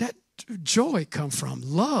 man, where'd that joy come from?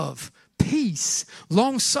 Love, peace,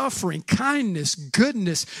 long-suffering, kindness,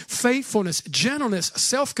 goodness, faithfulness, gentleness,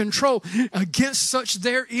 self-control. Against such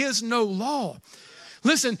there is no law.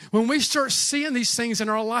 Listen, when we start seeing these things in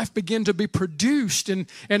our life begin to be produced, and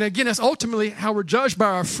again, that's ultimately how we're judged by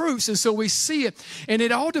our fruits, and so we see it. And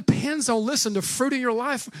it all depends on, listen, the fruit in your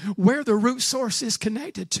life, where the root source is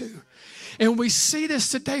connected to. And we see this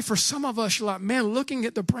today for some of us. You're like, man, looking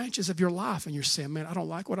at the branches of your life, and you're saying, man, I don't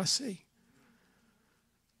like what I see.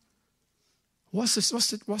 What's the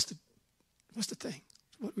thing?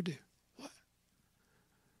 What we do? What?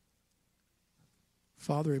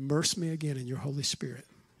 Father, immerse me again in your Holy Spirit.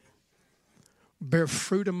 Bear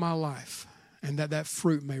fruit in my life, and that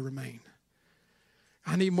fruit may remain.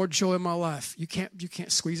 I need more joy in my life. You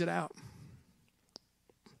can't squeeze it out.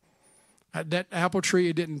 That apple tree,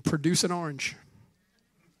 it didn't produce an orange.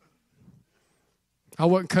 I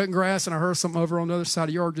wasn't cutting grass, and I heard something over on the other side of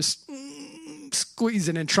the yard just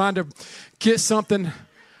squeezing and trying to get something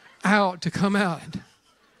out to come out. I'm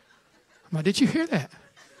like, did you hear that?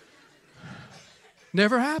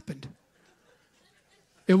 Never happened.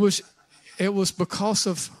 It was because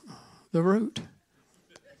of the root.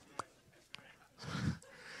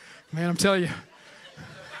 Man, I'm telling you,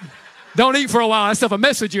 don't eat for a while. That stuff will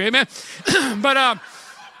mess with you, amen? But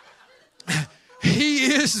he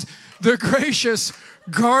is the gracious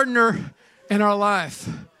gardener in our life.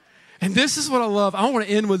 And this is what I love. I want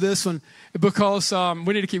to end with this one because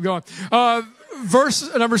we need to keep going.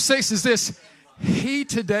 Verse number 6 is this. He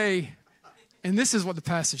today, and this is what the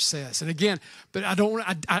passage says. And again, but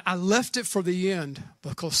I left it for the end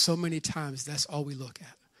because so many times that's all we look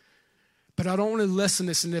at. But I don't want to lessen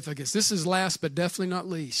the significance. This is last but definitely not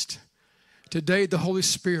least. Today, the Holy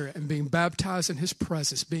Spirit and being baptized in His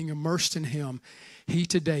presence, being immersed in Him, He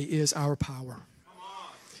today is our power.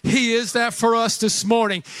 He is that for us this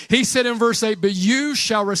morning. He said in verse 8, but you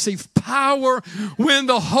shall receive power when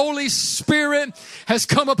the Holy Spirit has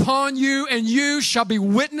come upon you, and you shall be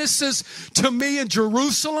witnesses to me in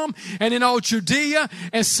Jerusalem and in all Judea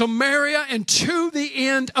and Samaria and to the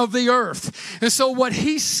end of the earth. And so what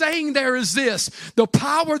he's saying there is this, the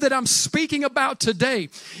power that I'm speaking about today,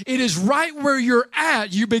 it is right where you're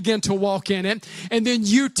at, you begin to walk in it, and then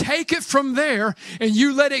you take it from there and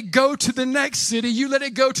you let it go to the next city, you let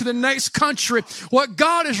it go to the next country. What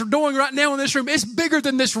God is doing right now in this room, it's bigger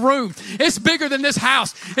than this room. It's bigger than this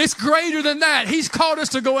house. It's greater than that. He's called us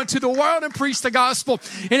to go into the world and preach the gospel.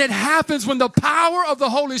 And it happens when the power of the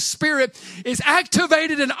Holy Spirit is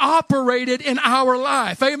activated and operated in our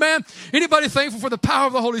life. Amen? Anybody thankful for the power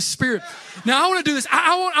of the Holy Spirit? Now, I want to do this.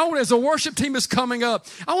 I want, as the worship team is coming up,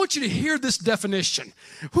 I want you to hear this definition.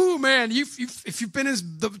 Ooh, man, if you've been in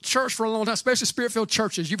the church for a long time, especially Spirit-filled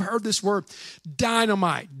churches, you've heard this word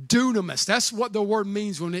dynamite, dunamis. That's what the word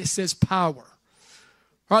means when it says power.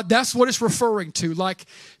 All right, that's what it's referring to. Like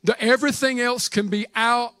everything else can be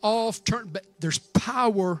out, off, turned, but there's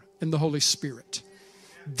power in the Holy Spirit.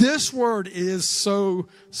 This word is so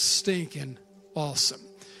stinking awesome.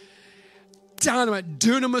 Dynamite,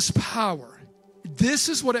 dunamis power. This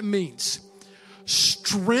is what it means.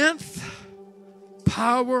 Strength,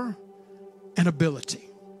 power, and ability.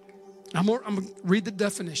 I'm going to read the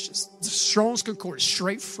definitions. The Strong's Concordance,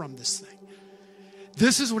 straight from this thing.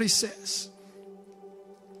 This is what he says.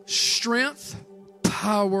 strength,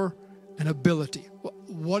 power, and ability.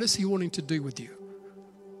 What is he wanting to do with you?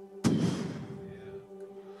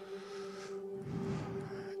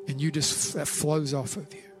 And you just, that flows off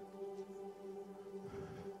of you.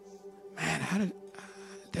 Man, how did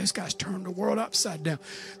those guys turn the world upside down?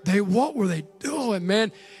 What were they doing,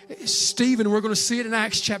 man? Stephen, we're going to see it in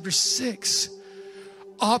Acts chapter 6,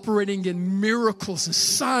 operating in miracles and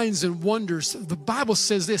signs and wonders. The Bible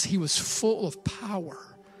says this, he was full of power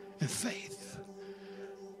and faith.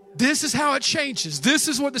 This is how it changes. This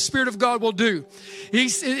is what the Spirit of God will do.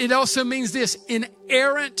 It also means this,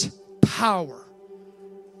 inerrant power.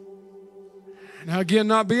 Now again,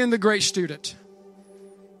 not being the great student,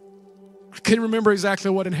 I couldn't remember exactly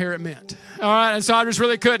what inherit meant. All right, and so I just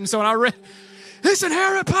really couldn't. So when I read, it's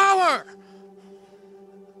inherent power.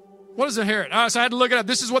 What is inherit? All right, so I had to look it up.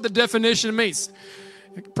 This is what the definition means.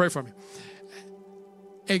 Pray for me.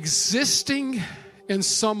 Existing in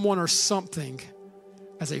someone or something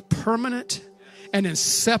as a permanent and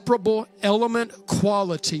inseparable element,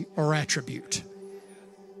 quality, or attribute.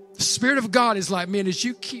 The Spirit of God is like, man, as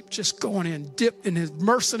you keep just going in, dip in His,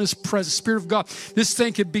 immerse in His presence, Spirit of God, this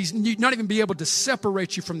thing could be, not even be able to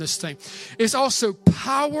separate you from this thing. It's also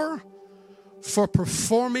power for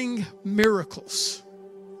performing miracles.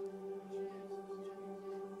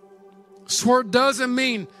 This word doesn't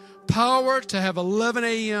mean power to have 11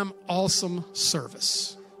 a.m. awesome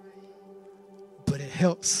service, but it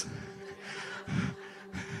helps.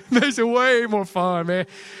 Makes it way more fun, man.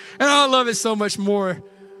 And I love it so much more.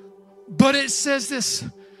 But it says this,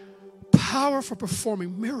 power for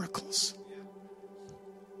performing miracles.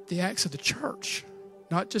 The acts of the church,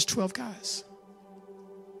 not just 12 guys.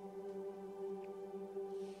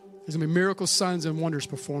 There's going to be miracles, signs, and wonders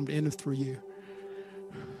performed in and through you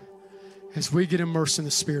as we get immersed in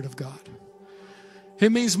the Spirit of God.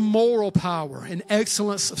 It means moral power and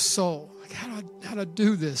excellence of soul. Like, how do I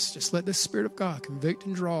do this? Just let the Spirit of God convict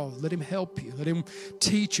and draw. Let Him help you. Let Him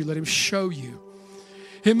teach you. Let Him show you.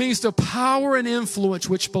 It means the power and influence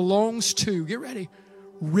which belongs to, get ready,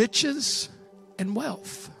 riches and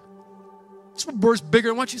wealth. This word's bigger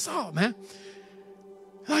than what you thought, man.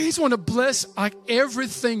 Like He's wanting to bless like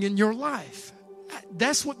everything in your life.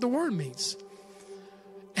 That's what the word means.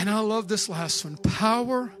 And I love this last one.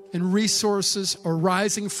 Power and resources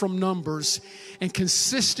arising from numbers and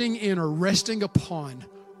consisting in or resting upon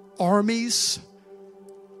armies,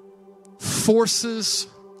 forces,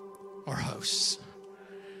 or hosts.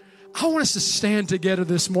 I want us to stand together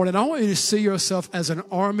this morning. I want you to see yourself as an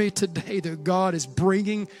army today that God is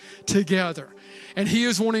bringing together. And He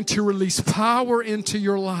is wanting to release power into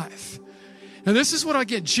your life. And this is what I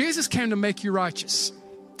get. Jesus came to make you righteous.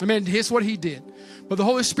 I mean, here's what He did. But the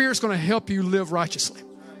Holy Spirit's going to help you live righteously.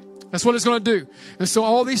 That's what it's going to do. And so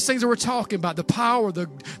all these things that we're talking about, the power, the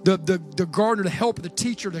gardener, the helper, the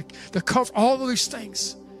teacher, the cover, all of these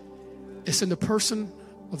things, it's in the person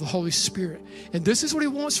of the Holy Spirit. And this is what He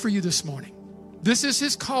wants for you this morning. This is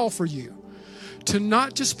His call for you to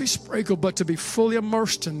not just be sprinkled, but to be fully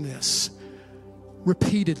immersed in this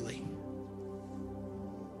repeatedly.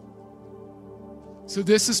 So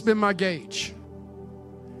this has been my gauge.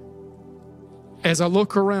 As I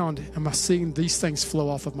look around, am I seeing these things flow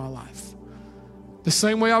off of my life? The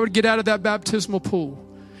same way I would get out of that baptismal pool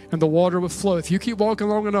and the water would flow. If you keep walking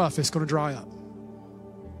long enough, it's going to dry up.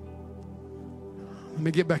 Let me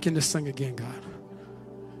get back in this thing again, God.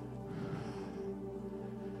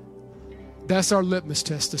 That's our litmus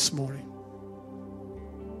test this morning.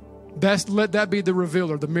 Let that be the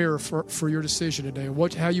revealer, the mirror for your decision today,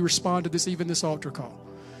 and how you respond to this, even this altar call.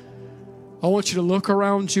 I want you to look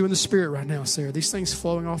around you in the Spirit right now and say, are these things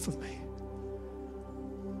flowing off of me?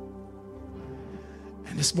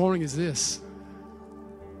 And this morning is this.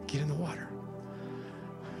 Get in the water.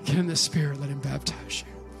 Get in the Spirit. Let Him baptize you.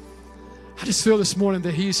 I just feel this morning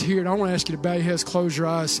that He's here. And I want to ask you to bow your heads, close your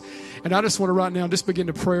eyes. And I just want to right now just begin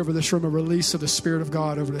to pray over this room, a release of the Spirit of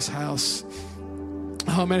God over this house.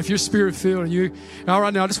 Oh, man, if you're Spirit-filled and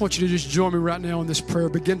right now, I just want you to just join me right now in this prayer.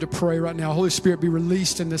 Begin to pray right now. Holy Spirit, be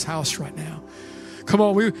released in this house right now. Come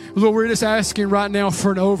on, Lord, we're just asking right now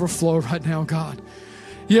for an overflow right now, God.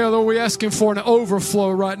 Yeah, Lord, we're asking for an overflow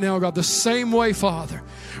right now, God. The same way, Father.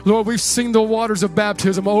 Lord, we've seen the waters of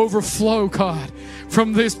baptism overflow, God,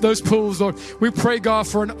 from those pools, Lord. We pray, God,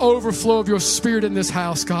 for an overflow of your Spirit in this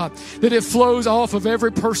house, God, that it flows off of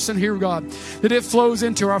every person here, God, that it flows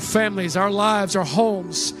into our families, our lives, our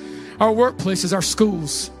homes, our workplaces, our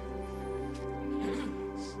schools.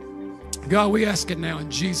 God, we ask it now in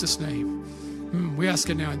Jesus' name. We ask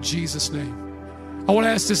it now in Jesus' name. I want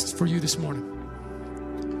to ask this for you this morning.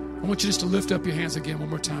 I want you just to lift up your hands again one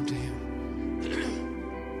more time to Him.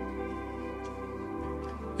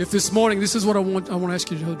 if this morning, this is what I want to ask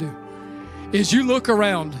you to do, is you look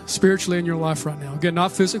around spiritually in your life right now. Again,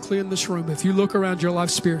 not physically in this room, but if you look around your life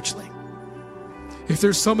spiritually, if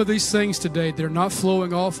there's some of these things today that are not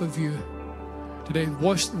flowing off of you today,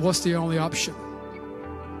 what's the only option?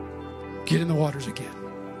 Get in the waters again.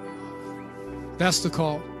 That's the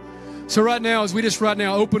call. So right now, as we just right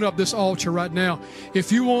now open up this altar right now,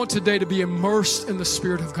 if you want today to be immersed in the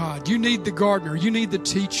Spirit of God, you need the gardener, you need the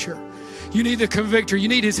teacher, you need the convictor, you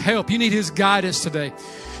need his help, you need his guidance today,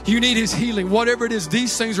 you need his healing. Whatever it is,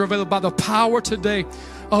 these things are available by the power today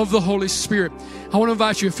of the Holy Spirit. I want to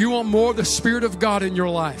invite you, if you want more of the Spirit of God in your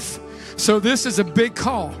life, so this is a big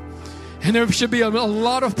call. And there should be a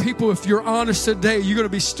lot of people, if you're honest today, you're going to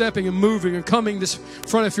be stepping and moving and coming this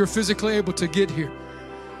front if you're physically able to get here.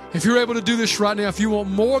 If you're able to do this right now, if you want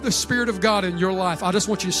more of the Spirit of God in your life, I just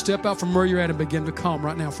want you to step out from where you're at and begin to come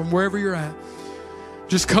right now, from wherever you're at.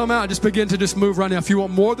 Just come out and just begin to just move right now. If you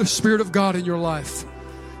want more of the Spirit of God in your life.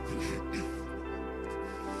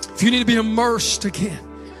 If you need to be immersed again.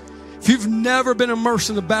 If you've never been immersed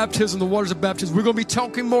in the baptism, the waters of baptism, we're going to be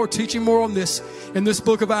talking more, teaching more on this in this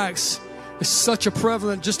book of Acts. It's such a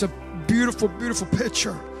prevalent, just a beautiful, beautiful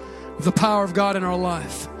picture of the power of God in our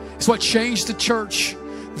life. It's what changed the church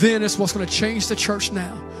then. It's what's going to change the church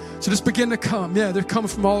now. So just begin to come. Yeah, they're coming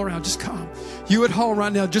from all around. Just come. You at home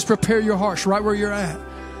right now, just prepare your hearts right where you're at.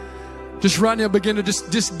 Just right now, begin to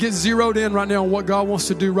just get zeroed in right now on what God wants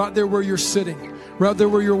to do right there where you're sitting, right there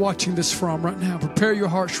where you're watching this from right now. Prepare your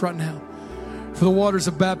hearts right now for the waters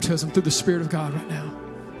of baptism through the Spirit of God right now.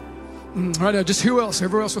 Right now, just who else?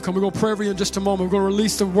 Everyone else will come. We're going to pray for you in just a moment. We're going to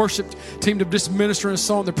release the worship team to just minister in a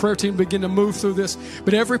song. The prayer team begin to move through this.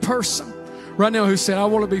 But every person right now who said, I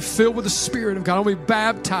want to be filled with the Spirit of God, I want to be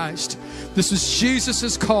baptized. This is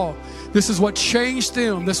Jesus' call. This is what changed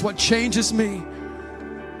them. This is what changes me.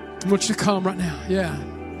 I want you to come right now. Yeah.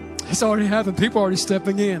 It's already happened. People are already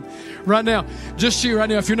stepping in. Right now, just you right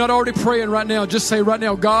now. If you're not already praying right now, just say right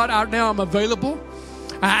now, God, right now I'm available.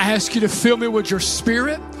 I ask you to fill me with your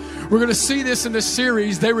Spirit. We're going to see this in this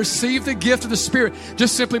series. They received the gift of the Spirit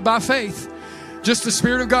just simply by faith. Just the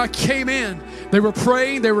Spirit of God came in. They were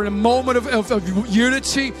praying. They were in a moment of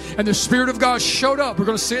unity, and the Spirit of God showed up. We're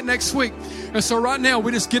going to see it next week. And so right now,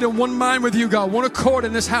 we just get in one mind with you, God, one accord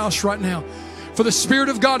in this house right now for the Spirit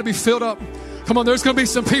of God to be filled up. Come on, there's going to be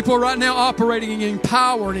some people right now operating in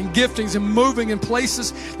power and in giftings and moving in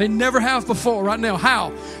places they never have before right now.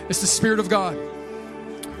 How? It's the Spirit of God.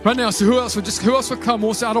 Right now, so who else would come?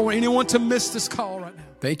 We'll say, I don't want anyone to miss this call right now.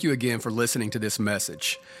 Thank you again for listening to this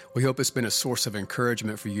message. We hope it's been a source of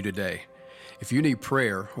encouragement for you today. If you need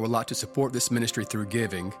prayer or would like to support this ministry through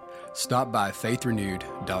giving, stop by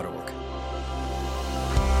faithrenewed.org.